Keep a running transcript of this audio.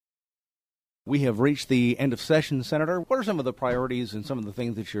We have reached the end of session, Senator. What are some of the priorities and some of the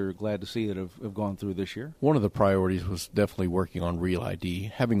things that you're glad to see that have gone through this year? One of the priorities was definitely working on Real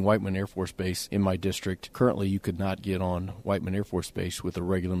ID. Having Whiteman Air Force Base in my district, currently you could not get on Whiteman Air Force Base with a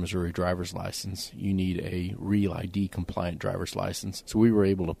regular Missouri driver's license. You need a Real ID compliant driver's license. So we were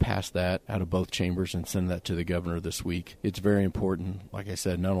able to pass that out of both chambers and send that to the governor this week. It's very important, like I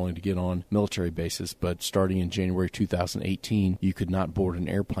said, not only to get on military bases, but starting in January 2018, you could not board an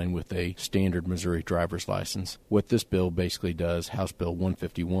airplane with a standard Missouri driver's license. What this bill basically does, House Bill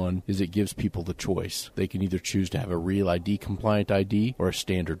 151, is it gives people the choice. They can either choose to have a Real ID compliant ID or a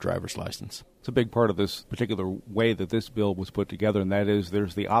standard driver's license. It's a big part of this particular way that this bill was put together, and that is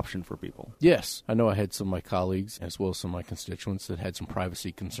there's the option for people. Yes. I know I had some of my colleagues, as well as some of my constituents, that had some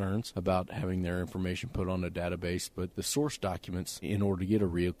privacy concerns about having their information put on a database, but the source documents, in order to get a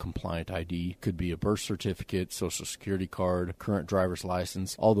real compliant ID, could be a birth certificate, social security card, current driver's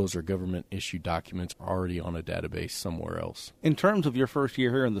license. All those are government-issued documents already on a database somewhere else. In terms of your first year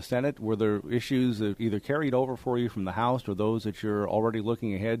here in the Senate, were there issues that either carried over for you from the House or those that you're already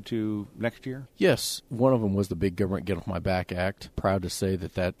looking ahead to next year? Yes. One of them was the Big Government Get Off My Back Act. Proud to say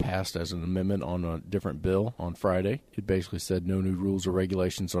that passed as an amendment on a different bill on Friday. It basically said no new rules or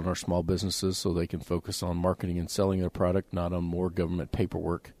regulations on our small businesses so they can focus on marketing and selling their product, not on more government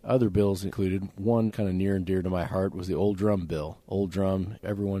paperwork. Other bills included, one kind of near and dear to my heart, was the Old Drum bill. Old Drum,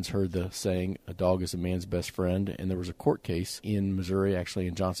 everyone's heard the saying, a dog is a man's best friend, and there was a court case in Missouri, actually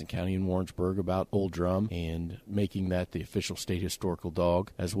in Johnson County in Warrensburg, about Old Drum and making that the official state historical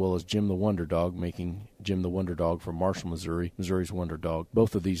dog, as well as Jim the Wonder Dog, making Jim the Wonder Dog from Marshall, Missouri, Missouri's Wonder Dog.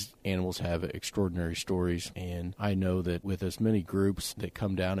 Both of these animals have extraordinary stories, and I know that with as many groups that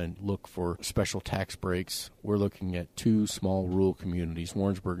come down and look for special tax breaks, we're looking at two small rural communities,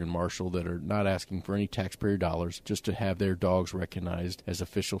 Warrensburg and Marshall, that are not asking for any taxpayer dollars, just to have their dogs recognized as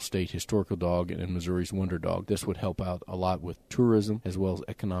official state historical dog and Missouri's Wonder Dog. This would help out a lot with tourism as well as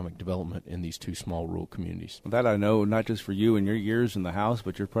economic development in these two small rural communities. That I know, not just for you and your years in the House,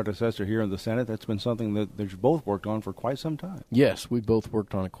 but your predecessor here in the Senate. That's been something that you've both worked on for quite some time. Yes, we both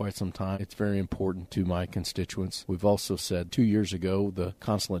worked on it quite some time. It's very important to my constituents. We've also said 2 years ago, the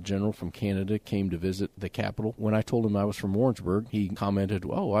Consulate General from Canada came to visit the Capitol. When I told him I was from Warrensburg, he commented,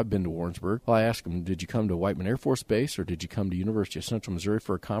 "Oh, I've been to Warrensburg." Well, I asked him, "Did you come to Whiteman Air Force Base or did you come to University of Central Missouri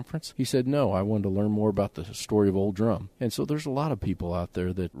for a conference?" He said, "No, I wanted to learn more about the story of Old Drum." And so there's a lot of people out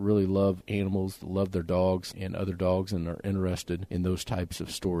there that really love animals, love their dogs and other dogs, and are interested in those types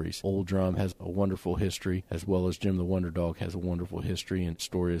of stories. Old Drum has a wonderful history, as well as Jim the Wonder Dog has a wonderful history and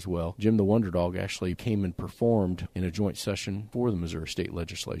story as well. Jim the Wonder Dog actually came and performed in a joint session for the Missouri State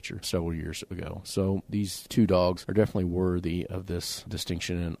Legislature several years ago. So these two dogs are definitely worthy of this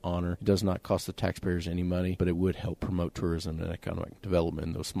distinction and honor. It does not cost the taxpayers any money, but it would help promote tourism and economic development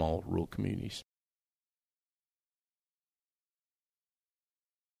in those small rural communities.